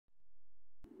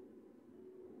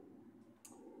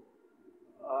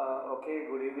Okay,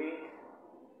 good evening.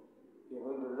 We are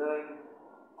going to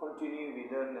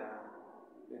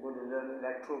learn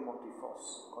electromotive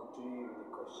force. Continue with the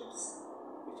questions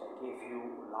which I gave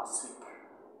you last week.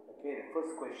 Okay, the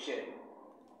first question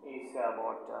is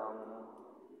about,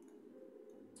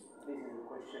 this is the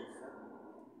question, sir.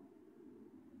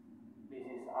 This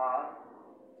is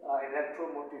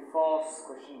electromotive force,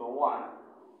 question number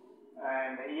 1.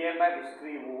 And EMF is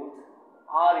 3 volts,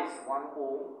 R is 1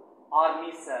 ohm, R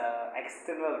means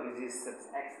external resistance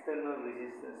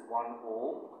 1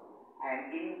 ohm,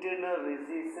 and internal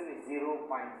resistance is 0.5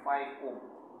 ohm.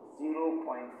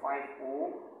 0.5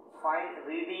 ohm. Find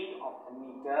reading of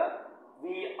ammeter,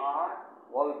 VR,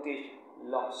 voltage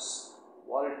loss.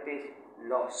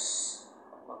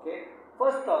 Okay.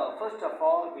 First of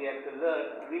all, we have to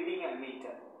learn reading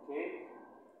ammeter. Okay.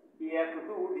 We have to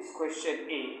do this question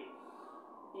A.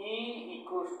 E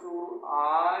equals to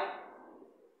I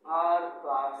R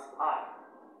plus R.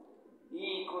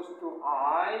 E equals to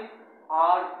I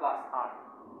R plus R.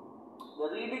 The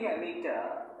reading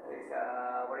ammeter is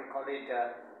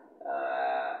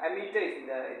ammeter is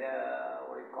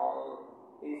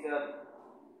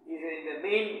in the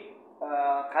main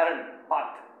current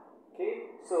path. Okay,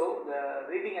 so the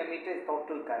reading ammeter is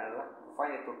total current.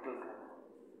 Find the total current.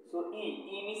 So E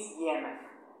means EMF.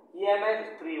 EMF is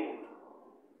 3 volt.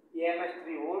 EMF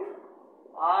 3 volt.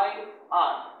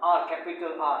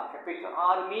 Capital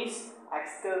R means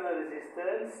external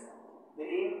resistance. The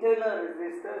internal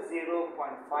resistance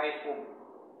 0.5 ohm.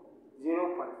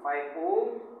 0.5 ohm.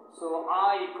 So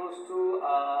I equals to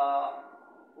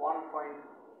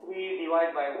 1.3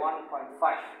 divided by 1.5.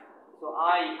 So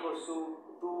I equals to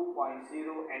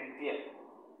 2.0 ampere.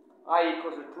 I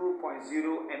equals to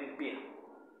 2.0 ampere.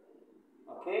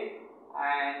 Okay,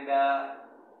 and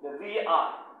the VR.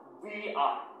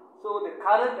 So the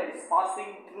current that is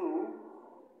passing through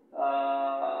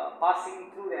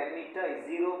the ammeter is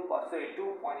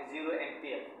 2.0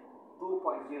 ampere.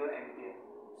 2.0 ampere.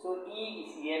 So E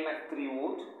is EMF 3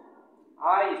 volt.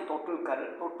 I is total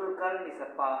current. Total current is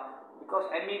because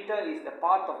ammeter is the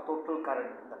path of total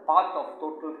current. The path of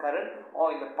total current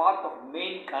or in the path of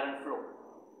main current flow.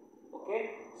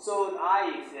 Okay. So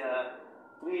I is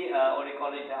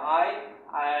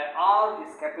R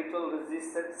is capital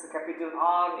resistance, capital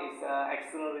R is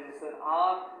external resistance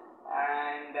R,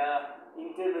 and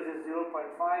internal resistance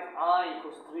 0.5. I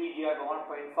equals 3 divided by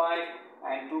 1.5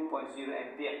 and 2.0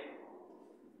 ampere.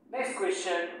 Next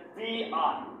question,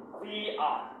 VR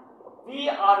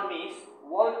means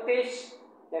voltage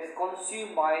that is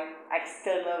consumed by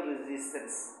external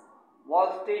resistance.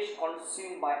 Voltage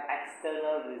consumed by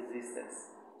external resistance.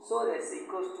 So that's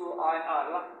equals to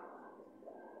IR.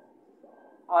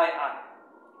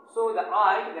 So the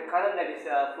current that is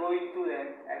flowing through the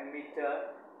ammeter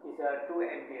is 2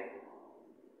 ampere.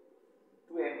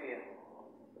 2 ampere.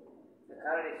 The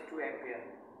current is 2 ampere.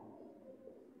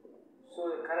 So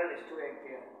the current is 2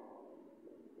 ampere.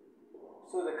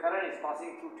 So the current is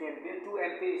passing through 2 ampere. 2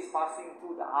 ampere is passing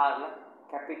through the R,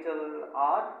 capital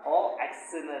R or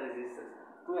external resistance.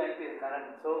 2 ampere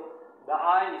current. So the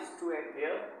I is 2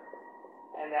 ampere.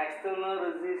 And the external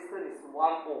resistance is 1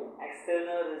 ohm.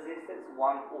 External resistance is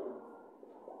 1 ohm.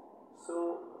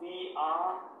 So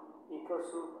VR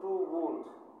equals to 2 volt.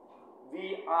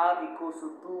 VR equals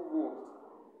to 2 volt.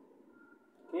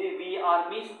 Okay, VR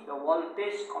means the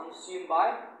voltage consumed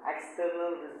by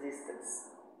external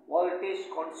resistance. Voltage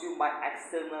consumed by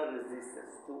external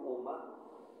resistance 2 ohm.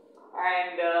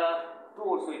 And 2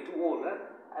 volt.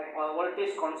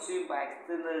 Voltage consumed by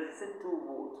external resistance 2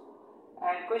 volt.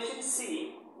 And question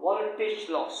C, voltage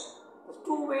loss. There's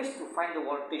 2 ways to find the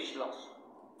voltage loss.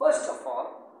 First of all,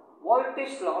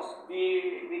 voltage loss,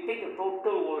 we take the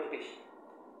total voltage.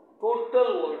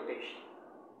 Total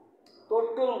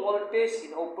voltage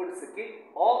in open circuit,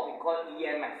 or we call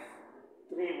EMF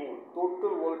 3 volt.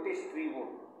 Total voltage 3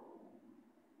 volt.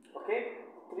 Okay,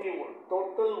 3 volt.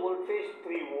 Total voltage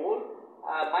 3 volt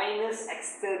minus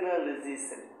external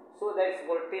resistance. So that is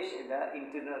voltage in the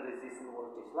internal resistance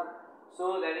voltage.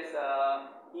 So that is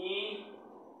E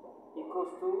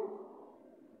equals to,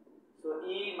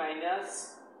 E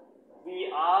minus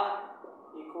VR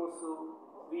equals to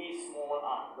V small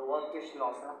r, the voltage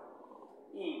loss.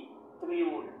 E 3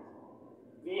 volt,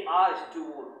 VR is 2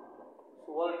 volt.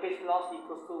 So voltage loss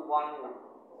equals to 1 volt.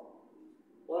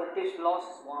 Voltage loss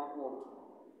is 1 volt.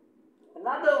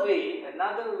 Another way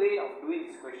of doing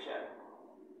this question.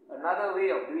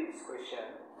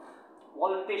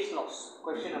 Voltage loss,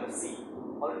 question number C,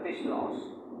 voltage loss,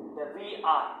 the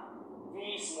VR,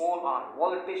 V small r,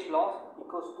 voltage loss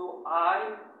equals to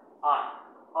IR.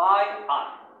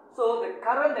 So the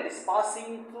current that is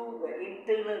passing through the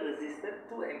internal resistor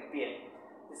 2 ampere.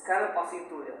 This current passing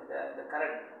through here, the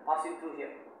current passing through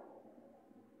here.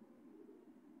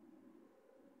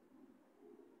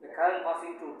 The current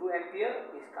passing through 2 ampere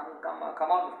is come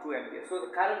out with 2 ampere. So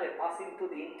the current that passing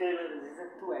through the internal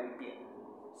resistor 2 ampere.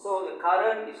 So the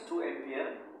current is 2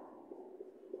 ampere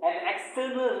and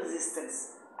external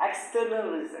resistance.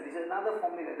 External resistance is another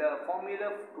formula. The formula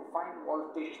to find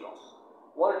voltage loss.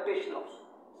 Voltage loss.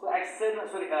 So external,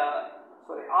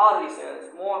 R is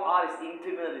small r is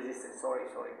internal resistance. So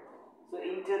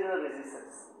internal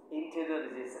resistance.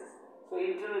 So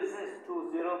internal resistance to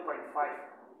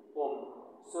 0.5 ohm.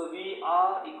 So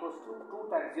VR equals to 2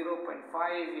 times 0.5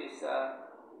 is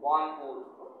 1 volt.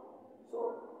 So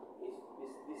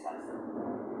is this answer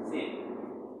same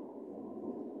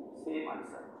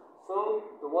answer. So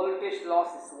the voltage loss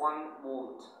is 1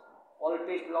 volt.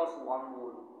 Voltage loss 1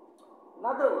 volt.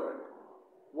 Another word,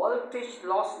 voltage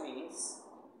loss means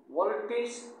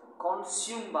voltage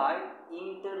consumed by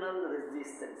internal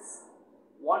resistance.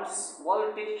 Once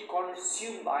voltage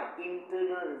consumed by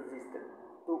internal resistance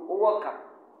to overcome.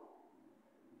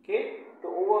 Okay, to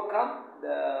overcome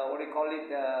the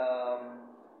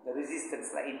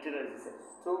resistance, like internal resistance.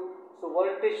 So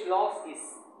voltage loss is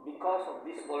because of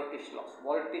this voltage loss.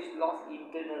 Voltage loss,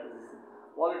 internal resistance.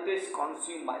 Voltage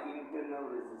consumed by internal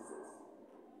resistance.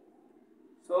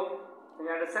 So, do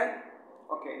you understand?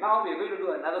 Okay, now we are going to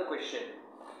do another question.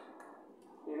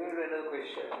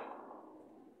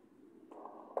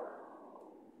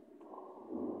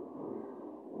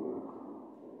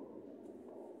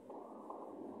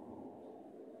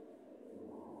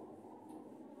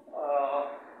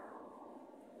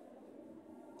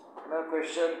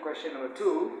 Question number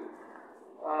 2.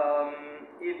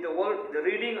 If the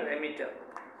reading of ammeter,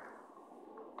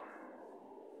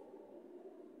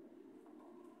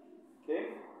 okay,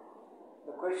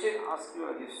 the question asks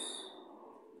you this.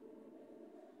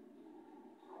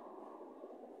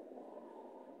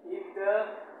 If the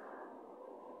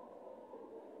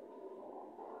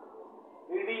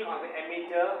reading of an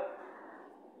ammeter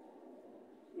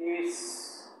is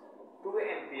 2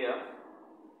 ampere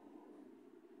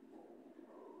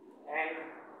and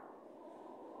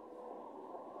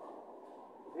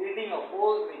reading of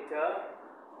voltmeter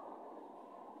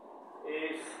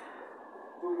is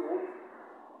 2 volt,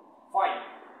 fine.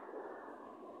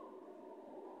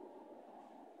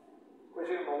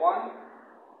 Question number 1,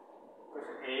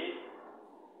 question A,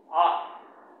 R,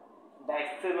 the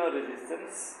external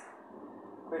resistance.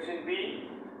 Question B,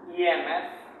 EMF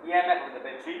of the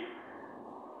battery.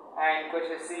 And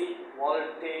question C,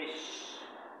 voltage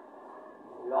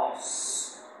loss.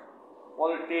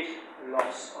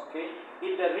 Okay.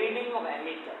 If the reading of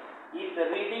ammeter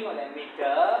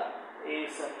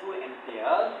is 2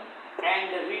 ampere and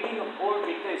the reading of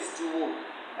voltmeter is 2 volt,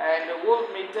 and the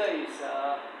voltmeter is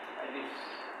like this.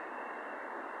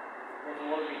 That's the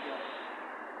voltmeter.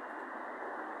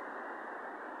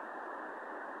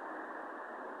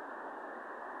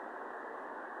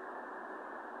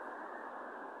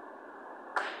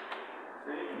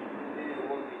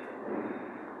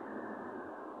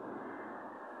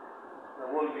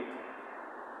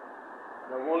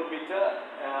 The voltmeter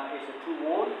is a 2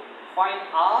 volt. Find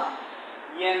R,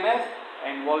 EMF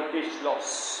and voltage loss.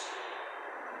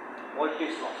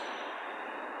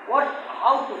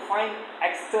 How to find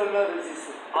external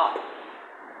resistance R?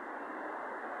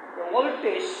 The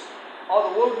voltage or the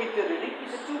voltmeter reading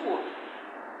is a 2 volt.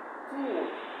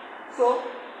 So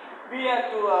we have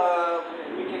to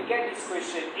we can get this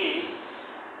question A.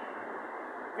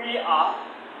 VR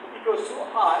equals to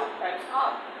I times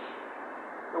R.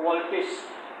 The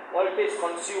voltage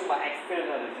consumed by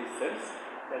external resistance,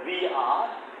 the VR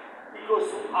equals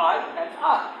to I times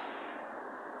R.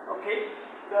 Okay,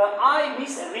 the I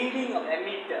means reading of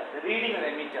ammeter.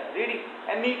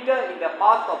 Ammeter in the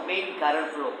path of main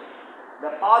current flow.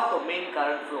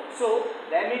 So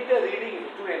the ammeter reading is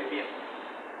 2 ampere.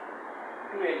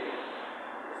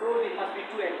 So it must be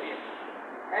 2 ampere.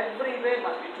 Everywhere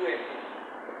must be 2 ampere.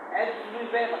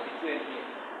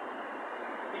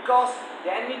 Because the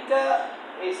ammeter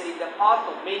is in the path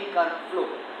of main current flow.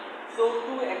 So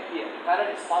 2 ampere. Current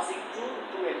is passing through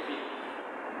 2 ampere.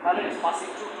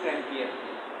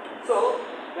 So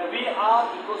the VR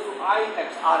equals to I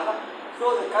times R. So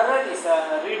the current is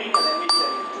reading of the ammeter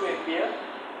is 2 ampere.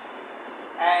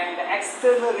 And the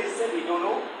external resistance we don't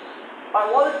know. But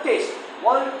voltage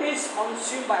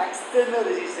consumed by external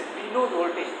resistance, we know the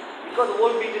voltage because the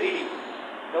voltmeter reading.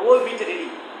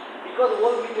 Because the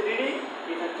voltmeter reading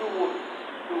is a 2 volt.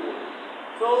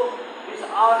 So this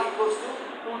R equals to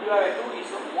 2 divided by 2 is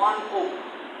 1 ohm.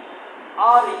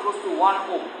 R equals to 1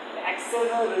 ohm. The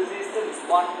external resistance is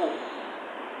 1 ohm.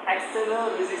 External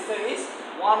resistance is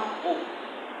 1 ohm.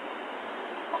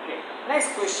 Okay.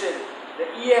 Next question. The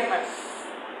EMF.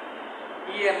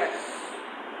 EMF.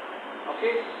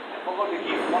 Okay. I forgot to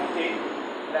give one thing.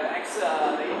 The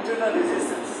internal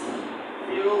resistance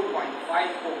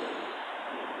 0.5 ohm.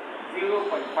 0.5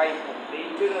 ohm. The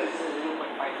internal resistance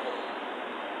 0.5 ohm.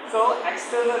 So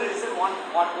external resistance 1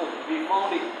 ohm. We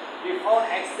found it. We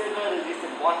found external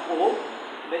resistance 1 ohm.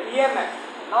 The EMF.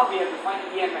 Now we have to find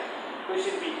EMF.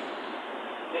 Question B.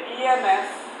 The EMF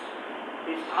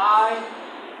is I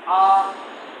R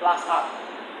plus R.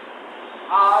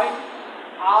 I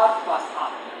R plus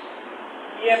R.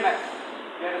 EMF.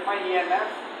 We have to find EMF.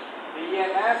 The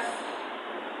EMF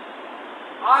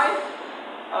I.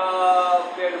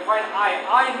 We have to find I. I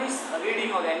means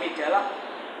reading of the ammeter.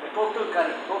 The total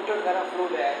current flow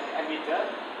the ammeter.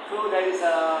 So there is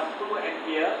 2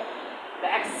 ampere. The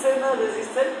external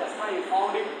resistance, just now you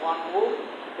found it 1 ohm.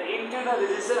 The internal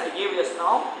resistance I gave just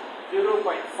now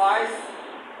 0.5.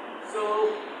 So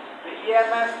the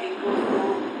EMF equals to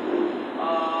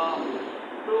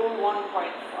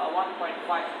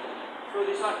 1.5. So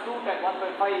this one 2 times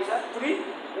 1.5 is 3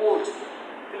 volt.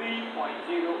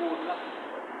 3.0 volt.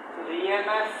 So the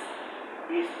EMF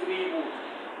is 3 volt.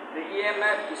 The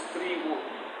EMF is 3 volt.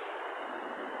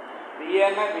 The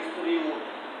EMF is 3 volt.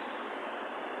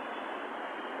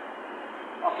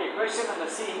 Okay, question number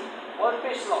C.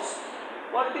 Voltage loss.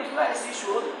 Voltage loss as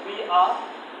usual, VR,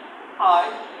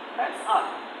 I times R.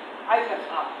 I times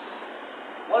R.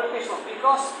 Voltage loss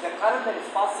because the current that is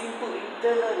passing through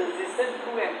internal resistance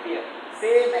 2 ampere.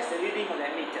 Same as the reading of the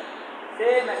ammeter.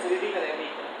 Same as the reading of the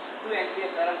ammeter. 2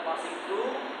 ampere current passing through.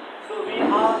 So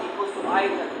VR equals to I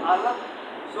times R.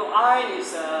 So I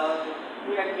is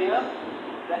 2 ampere.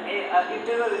 The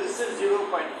internal resistance 0.5.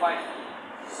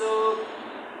 So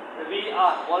the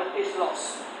VR, voltage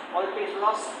loss 1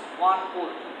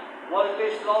 volt.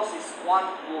 Voltage loss is 1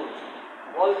 volt.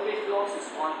 Voltage loss is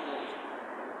 1 volt.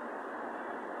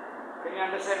 Can you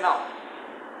understand now?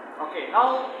 Okay,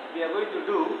 now we are going to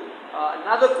do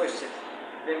another question.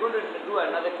 We are going to do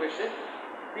another question.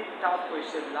 Bit tough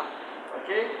question now.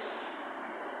 Okay.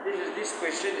 This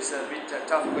question is a bit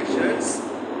tough questions,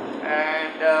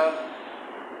 and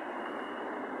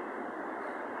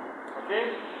okay,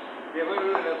 we are going to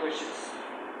do another questions.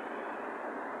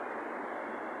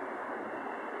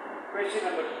 Question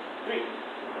number 3.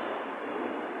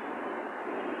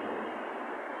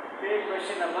 Okay,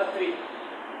 question number 3.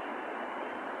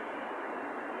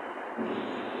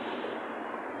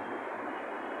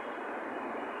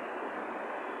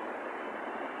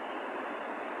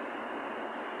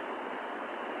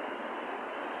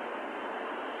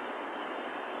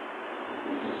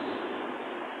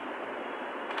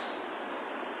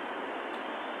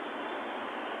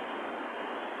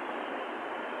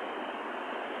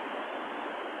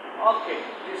 Okay,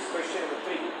 this is question number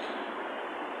 3.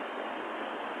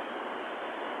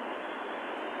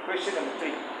 Question number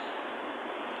 3.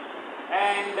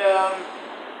 And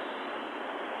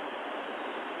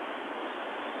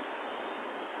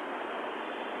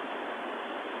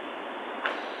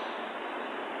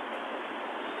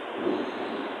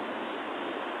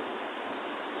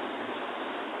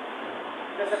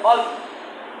there's a bulb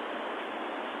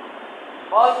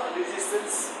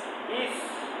resistance.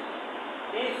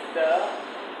 If the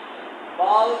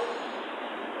bulb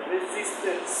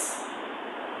resistance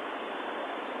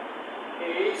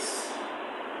is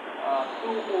 2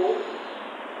 ohm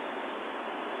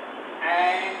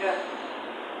and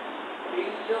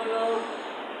internal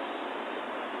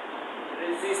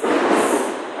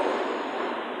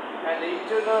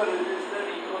resistance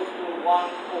equals to 1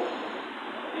 ohm.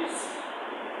 This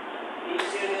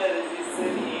internal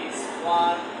resistance is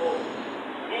 1 ohm.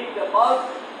 If the bulb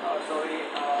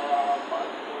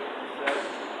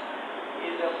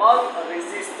if the bulb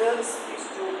resistance is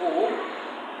 2 ohm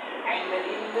and the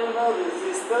internal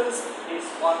resistance is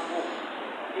 1 ohm.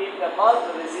 If the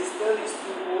bulb resistance is 2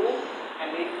 ohm and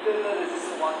the internal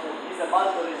resistance 1 ohm, is the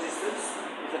bulb resistance,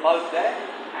 is the bulb there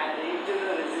and the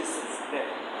internal resistance there.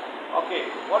 Okay,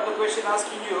 what the question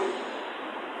asking you?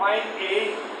 Find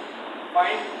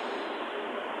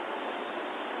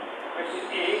question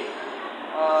A,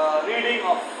 reading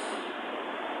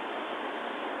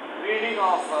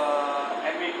of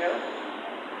ammeter.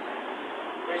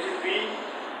 Question B,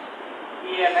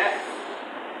 EMF.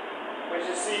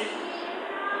 Question C,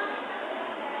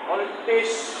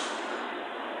 voltage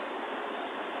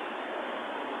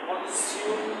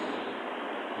consumed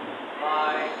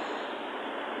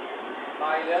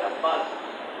by the bulb.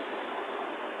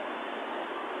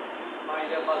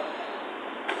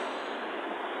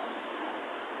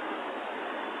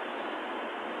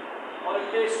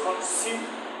 voltage consumed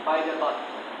by the bulb.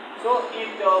 So if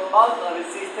the bulb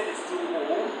resistance is 2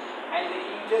 ohm and the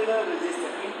internal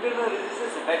resistance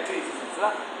is a battery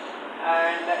resistance,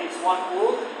 and it's 1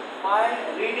 ohm, find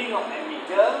reading of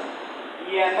ammeter,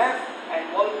 EMF and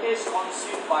voltage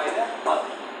consumed by the bulb.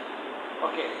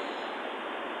 Okay.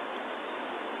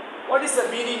 What is the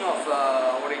meaning of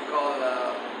what we call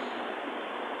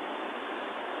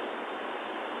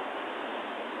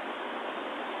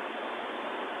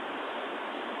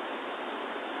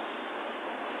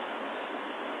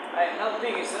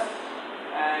nothing is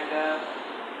and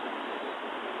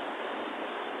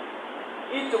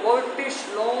if the voltage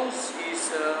loss is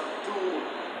 2,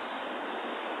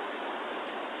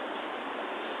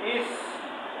 if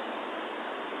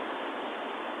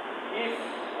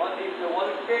the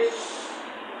voltage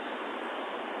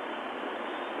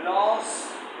loss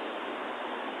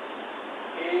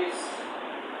is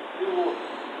 2 volt,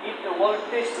 if the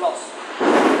voltage loss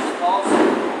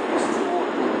is 2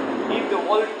 volt, if the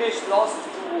voltage loss is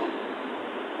 2 volt,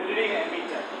 the reading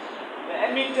ammeter, the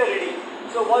ammeter reading,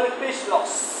 so voltage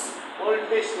loss,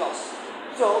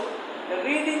 so the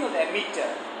reading of the ammeter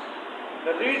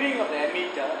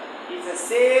is the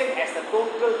same as the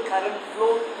total current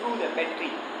flow through the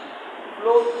battery,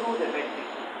 the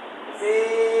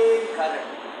same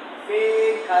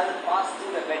current passed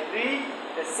through the battery,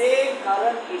 the same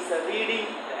current is the reading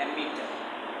of the ammeter.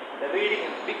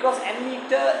 Because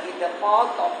ammeter is the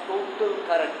path of total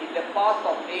current, is the path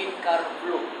of main current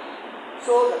flow.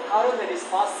 So the current that is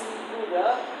passing through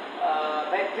the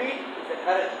battery is the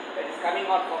current that is coming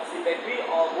out from the battery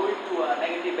or going to a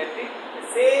negative battery. The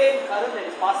same current that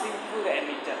is passing through the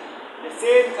ammeter.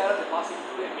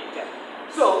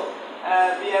 So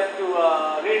we have to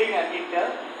reading ammeter.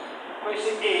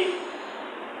 Question A,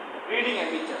 reading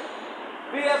ammeter.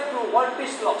 We have to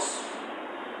voltage loss.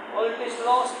 Voltage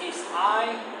loss is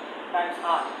I times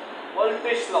R.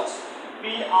 Voltage loss,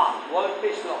 VR,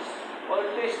 voltage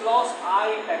loss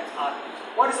I times R.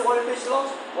 What is the voltage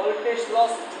loss? Voltage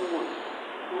loss is 2 volt.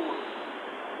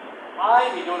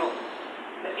 I we don't know.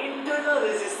 The internal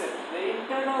resistance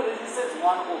is 1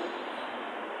 ohm.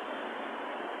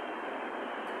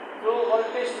 So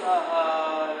voltage,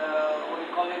 what we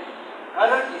call it,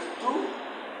 current is 2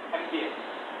 ampere.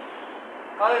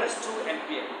 Current is 2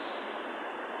 ampere.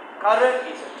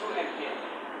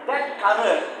 That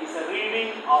current is a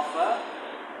reading of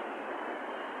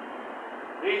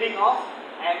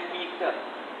ammeter.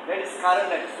 That is current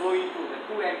that is flowing through the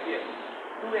 2 ampere.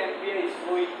 2 ampere is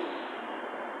flowing through.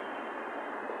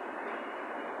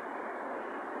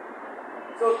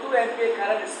 So 2 ampere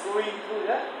current is flowing through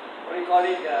the what we call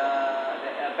it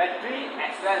the battery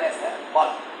as well as the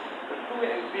bulb. The 2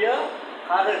 ampere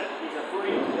current is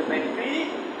flowing through the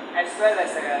battery as well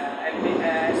as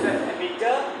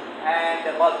ammeter and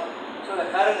the bulb. So the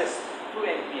current is 2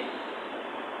 ampere.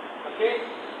 Okay,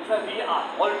 this is VR,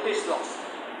 voltage loss.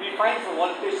 We find for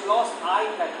voltage loss I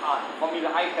times R, formula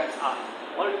I times R.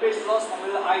 Voltage loss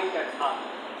formula I times R.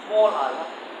 Small r.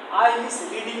 I means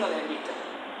reading of the ammeter,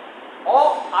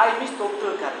 or I means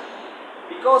total current.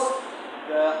 Because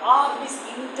the R means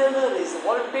internal resistance.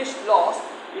 Voltage loss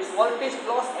is voltage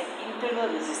loss and internal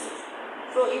resistance.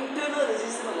 So internal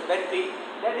resistance of the battery,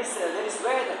 that is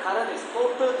where the current is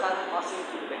total current passing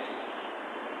through the battery.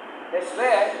 That's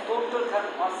where the total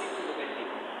current passing through the battery.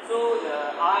 So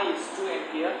the I is 2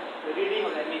 ampere. The reading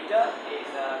of the ammeter is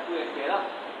 2 ampere.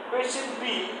 Question B.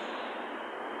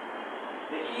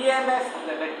 The EMF of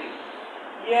the battery.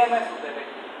 EMF of the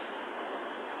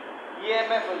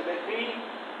battery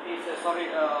is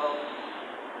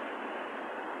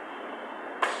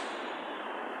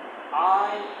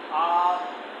I R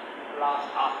plus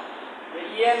R. The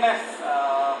EMF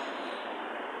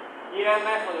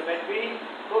of the battery,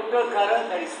 total current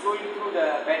that is flowing through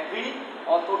the battery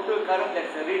or total current that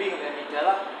is the reading of the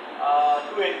ammeter,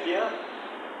 2 ampere.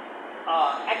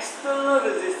 External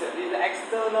resistance is the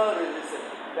external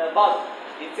resistance. The bulb,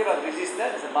 instead of resistor,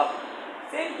 is a bulb.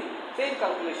 Same thing, same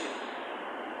calculation.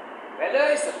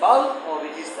 Whether it's a bulb or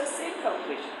resistor, same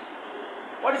calculation.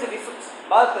 What is the difference?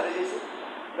 Bulb or resistor?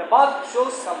 The bulb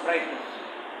shows some brightness.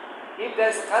 If there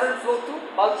is a current flow through,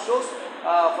 bulb shows if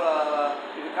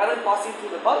the current passing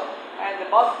through the bulb and the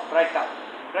bulb brighten up.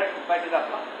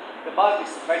 The bulb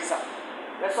is brights up.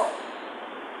 That's all.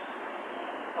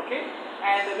 Okay?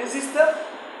 And the resistor,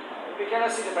 we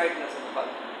cannot see the brightness of the bulb.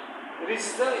 The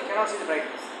resistor, you cannot see the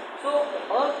brightness. So the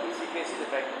bulb is, you can see the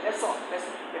brightness. That's all.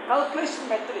 The calculation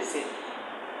method is same.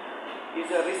 Is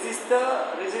a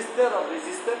resistor of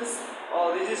resistance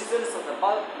or resistance of the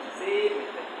bulb is the same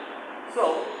method.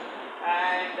 So,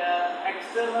 and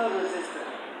external resistance.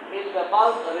 In the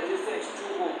bulb resistance is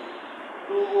 2 ohm.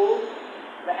 2 ohm.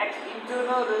 The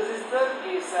internal resistance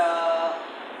is 0.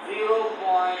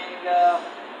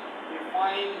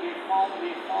 We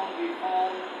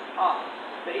found.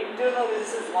 The internal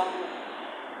resistance is 1 ohm.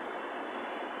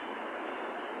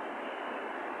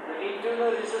 The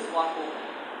internal resistance is 1 ohm.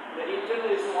 The internal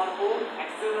resistance 1 ohm.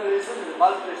 External resistance, the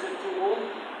bulb resistance 2 ohm.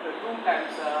 The 2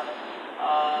 times 3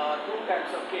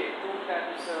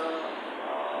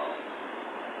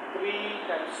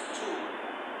 times 2,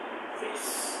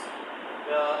 6.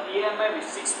 The EMF is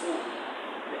 6 ohm.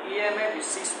 The EMF is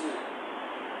 6 ohm.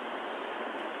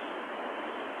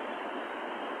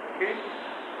 Okay.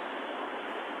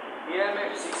 EMF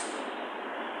is 6 ohm.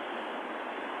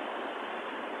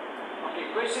 Okay.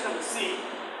 Question number C.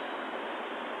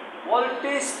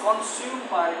 Voltage consumed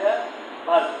by the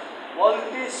bulb.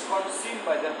 Voltage consumed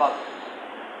by the bulb.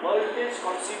 Voltage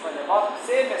consumed by the bulb.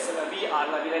 Same as the VR.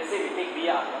 Let's say we take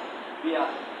VR. VR.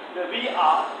 The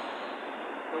VR.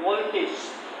 The voltage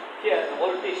here, the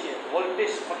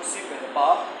voltage consumed by the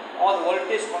bulb or the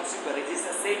voltage consumed by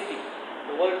resistance, same thing.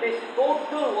 The voltage,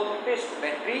 total voltage to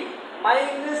battery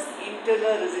minus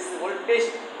internal resistance,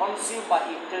 voltage consumed by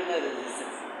internal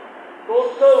resistance.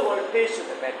 Total voltage to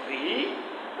the battery,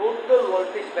 total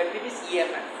voltage battery is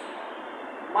EMF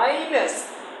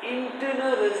minus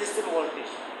internal resistance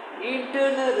voltage.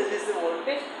 Internal resistance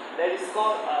voltage, that is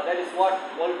called what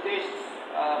voltage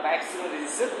maximum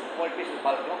resistance voltage of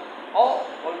bulb, no? Or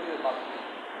voltage of bulb.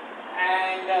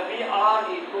 And VR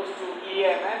equals to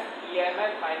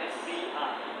EMF minus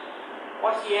VR.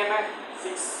 What's EMF?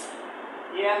 6.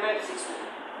 EMF 6 ohm.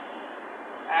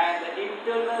 And the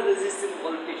internal resistance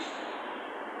voltage.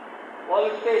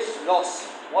 Voltage loss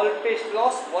voltage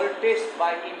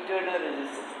by internal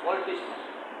resistance. Voltage loss.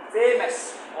 Same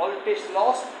as voltage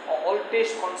loss or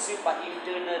voltage consumed by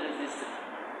internal resistance.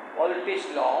 Voltage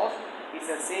loss is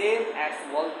the same as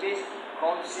voltage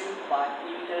consumed by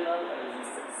internal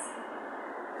resistance.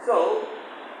 So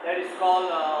that is called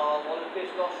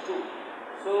voltage loss 2.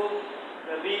 So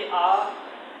the VR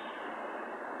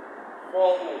 4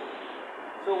 ohm.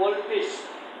 So voltage,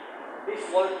 this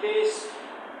voltage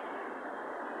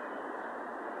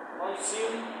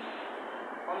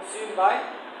consumed by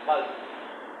bulb.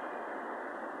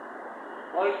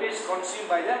 Voltage consumed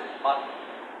by the bulb.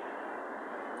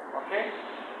 Okay,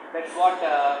 that's what we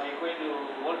are going to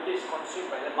voltage consumed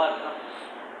by the bulb. No?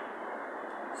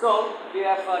 So we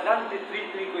have done the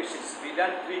three questions. We have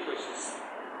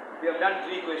done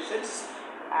 3 questions,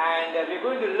 and we are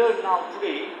going to learn now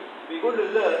today. We are going to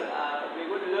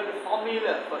learn the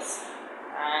formula first,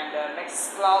 and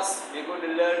next class we are going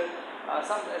to learn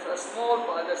some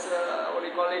small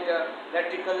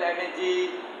electrical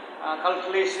energy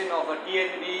calculation of a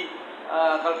TNB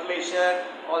calculation,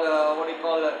 or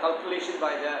the calculation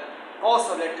by the cost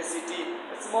of electricity.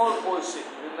 A small portion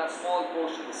of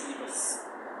the syllabus.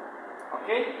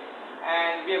 Okay,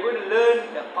 and we are going to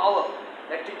learn the power,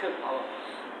 electrical power.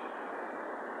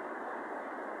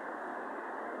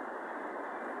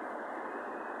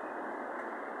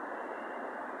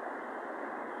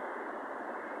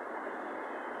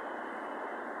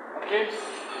 Okay,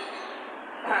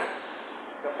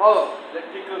 the power,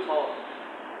 electrical power.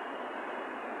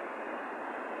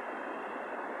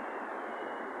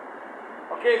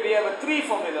 Okay, we have 3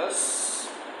 formulas.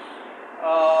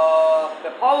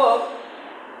 The power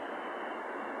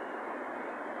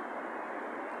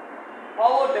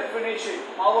definition,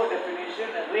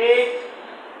 rate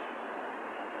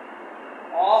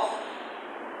of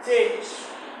change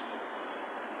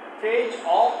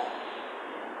of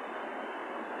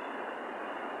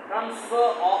transfer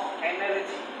of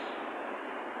energy.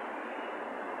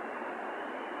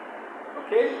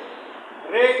 Okay,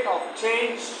 rate of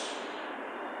change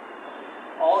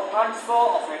or transfer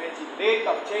of energy, rate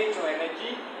of change of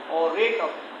energy or rate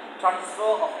of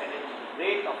transfer of energy,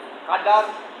 rate of kadar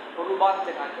perubahan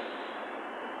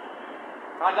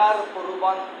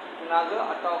tenaga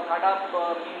atau kadar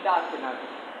pemindahan tenaga.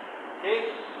 Okay,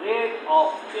 rate of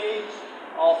change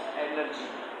of energy.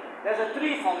 There's a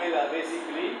 3 formula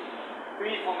basically.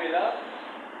 3 formula.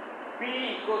 P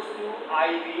equals to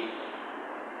IV.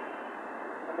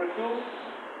 Number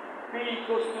 2, P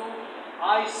equals to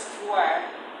I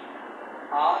square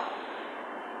R.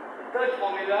 The third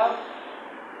formula,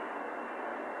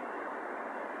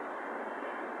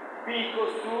 P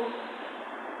equals to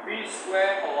V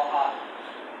square over R.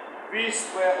 V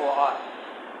square over R.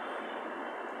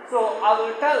 So I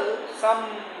will tell some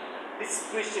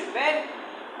description. When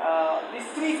these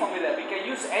 3 formula, we can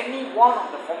use any one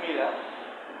of the formula,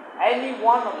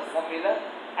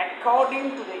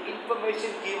 according to the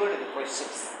information given in the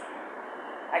questions.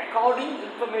 According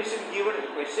information given in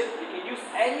the question, you can use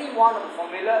any one of the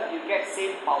formula, you get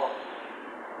same power.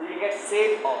 You get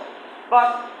same power.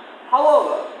 But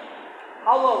however,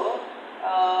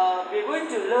 we are going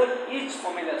to learn each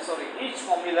formula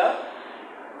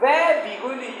where we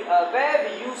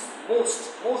use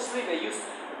mostly we use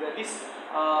this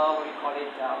what do you call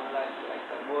it, like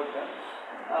the word,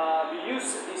 we use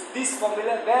this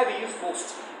formula where we use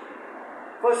most.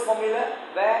 First formula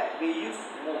where we use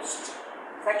most.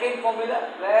 Second formula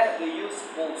where we use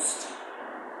most.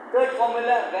 Third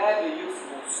formula where we use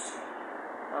most.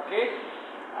 Okay,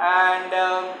 and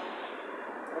the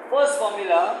first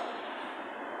formula,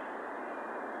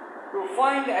 to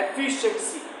find the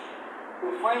efficiency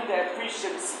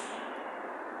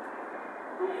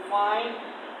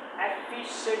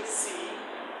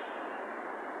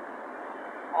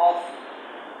of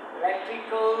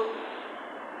electrical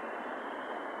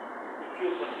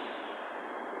equipment.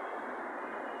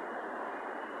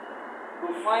 To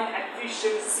find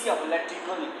efficiency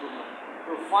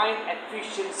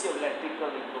of electrical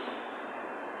equipment.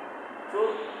 So,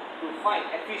 to find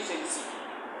efficiency,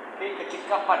 okay,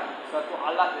 kecekapan suatu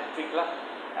alat elektrik lah.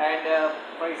 And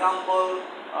for example,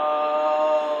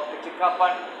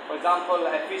 kecekapan, for example,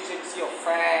 efficiency of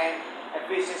fan,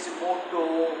 efficiency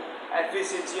motor,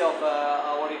 efficiency of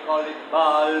what do you call it,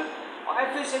 bulb, or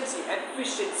efficiency.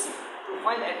 To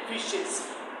find efficiency.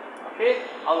 Okay,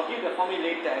 I will give the formula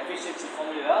later. Efficiency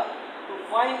formula. To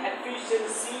find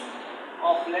efficiency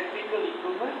of electrical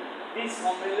equipment, this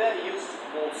formula used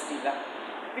mostly.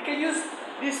 We can use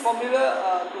this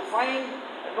formula to find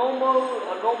a normal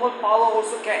power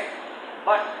also can,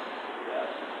 but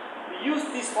we use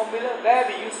this formula where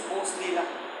we use mostly.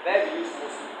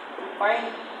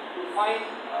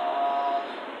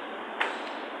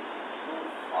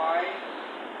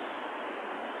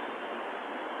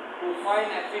 To find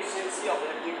efficiency of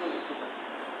electrical equipment.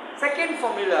 Second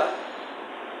formula,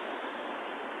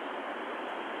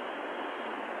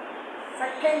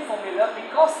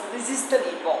 because resistance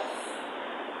involved,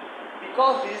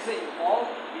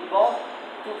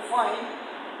 to find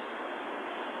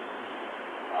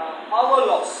power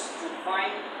loss.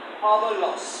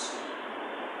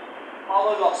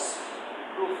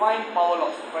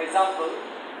 For example,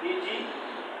 e.g.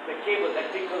 the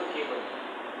electrical cable.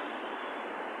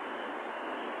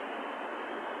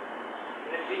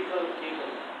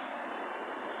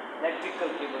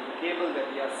 The cable that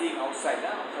we are seeing outside the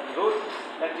road,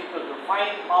 electrical, to find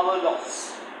power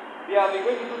loss. We're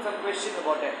going to do some question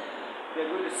about that. We are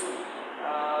going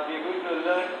to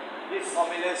learn these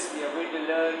formulas. We are going to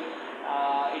learn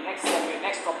in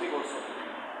next topic also.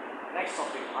 Next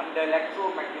topic, under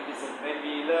electromagnetism, when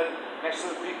we learn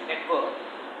national grid network,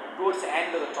 towards the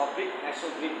end of the topic,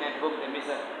 national grid network, that means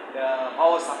the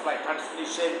power supply,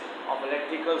 transmission of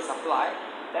electrical supply.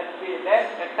 That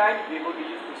time we will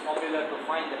use this formula to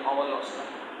find the power loss.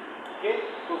 Okay,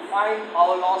 to find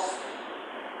power loss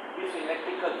is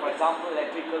electrical, for example,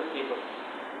 electrical cable.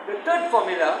 The third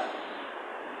formula,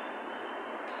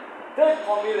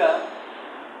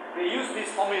 we use this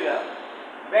formula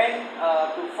when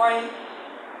to find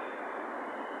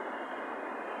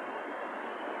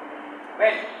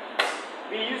when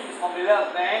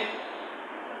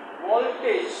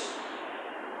voltage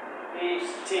is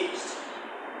changed.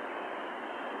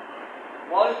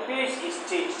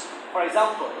 For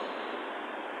example,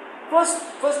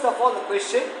 first of all, the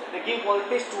question, they give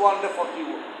voltage 240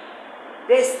 volt.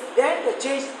 Then they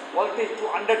change voltage to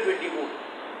 120 volt.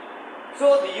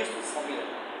 So they use this formula.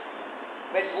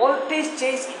 When voltage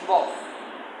change involved,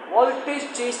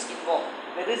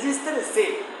 the resistance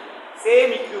is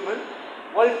same equipment,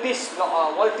 voltage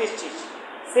change,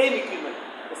 same equipment.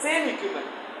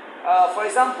 For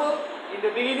example, in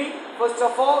the beginning, first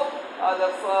of all,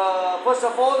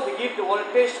 we give the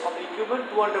voltage of the equipment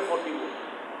 240 volt.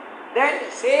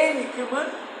 Then same equipment,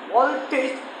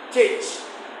 voltage change.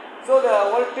 So the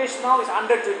voltage now is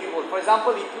 120 volt. For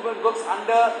example, the equipment works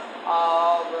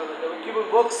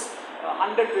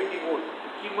 120 volt.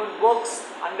 Equipment works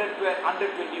under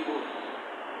 120 volt.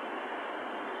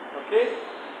 Okay,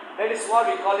 that is what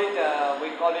we call it.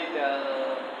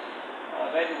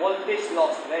 When voltage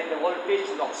loss.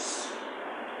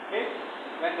 Okay,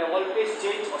 when the voltage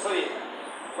change.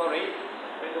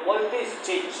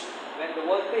 When the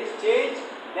voltage change,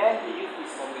 then we use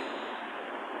this formula.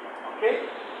 Okay,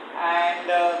 and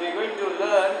we are going to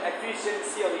learn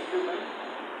efficiency of equipment.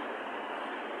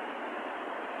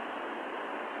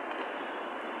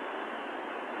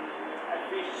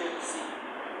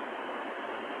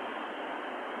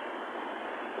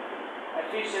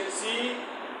 Efficiency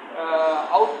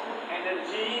output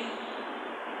energy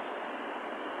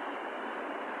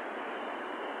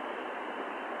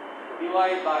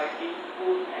divided by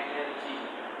input energy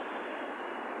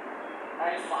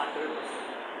times 100%.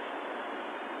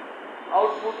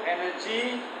 Output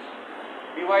energy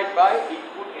divided by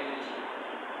input energy.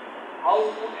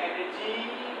 Output energy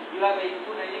divided by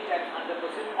input energy times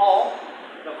 100%, or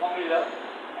the formula,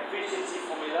 efficiency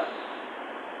formula.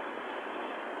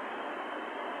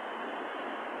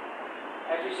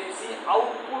 Efficiency,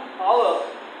 output power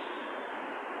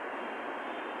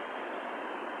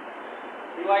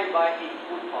divided by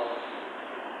input power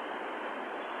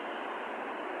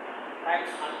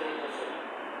times 100%.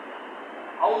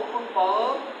 Output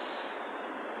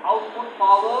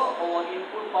power over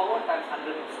input power times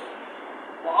 100%.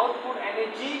 For output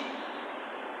energy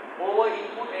over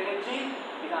input energy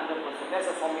is 100%. That's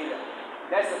a formula.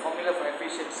 That's the formula for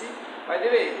efficiency. By the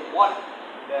way, what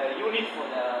the unit for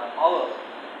the power?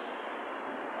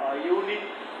 Unit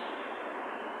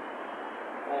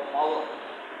for power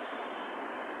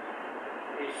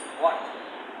is watt.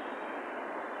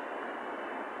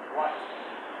 Watt.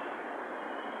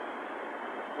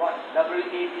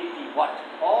 W-A-T-T, watt,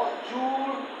 or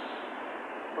joule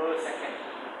per second,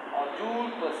 or joule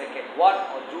per second, watt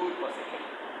or joule per second.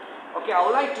 Okay, I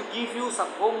would like to give you some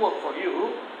homework for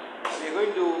you. We are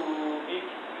going to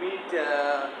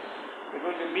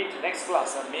meet next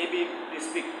class, maybe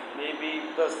this week, maybe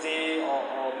Thursday,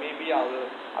 or maybe I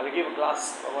will give a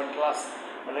class,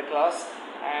 another class,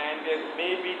 and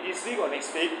maybe this week or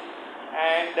next week.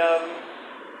 And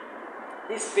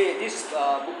this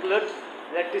booklet,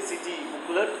 electricity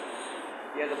booklet,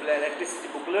 we have the electricity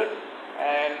booklet,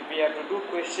 and we have to do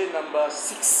question number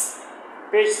 6,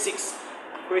 page 6.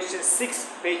 Question 6,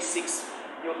 page 6.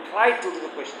 You try to do the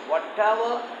question.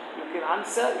 Whatever you can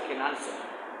answer, you can answer.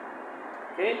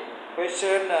 Okay.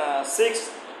 Question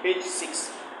 6, page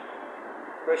 6.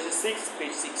 Question 6,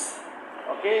 page 6.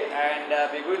 Okay. And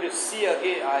we're going to see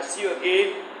again. See you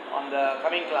again on the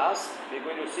coming class. We're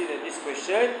going to see this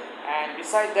question, and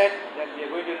beside that, we are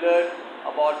going to learn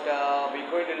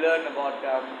about.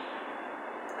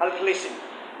 Calculation,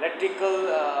 electrical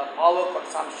power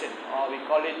consumption, or we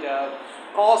call it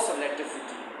cost of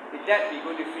electricity. With that, we are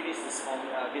going to finish this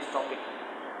topic.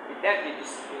 With that, we are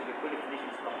going to finish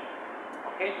this topic.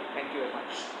 Okay, thank you very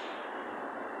much.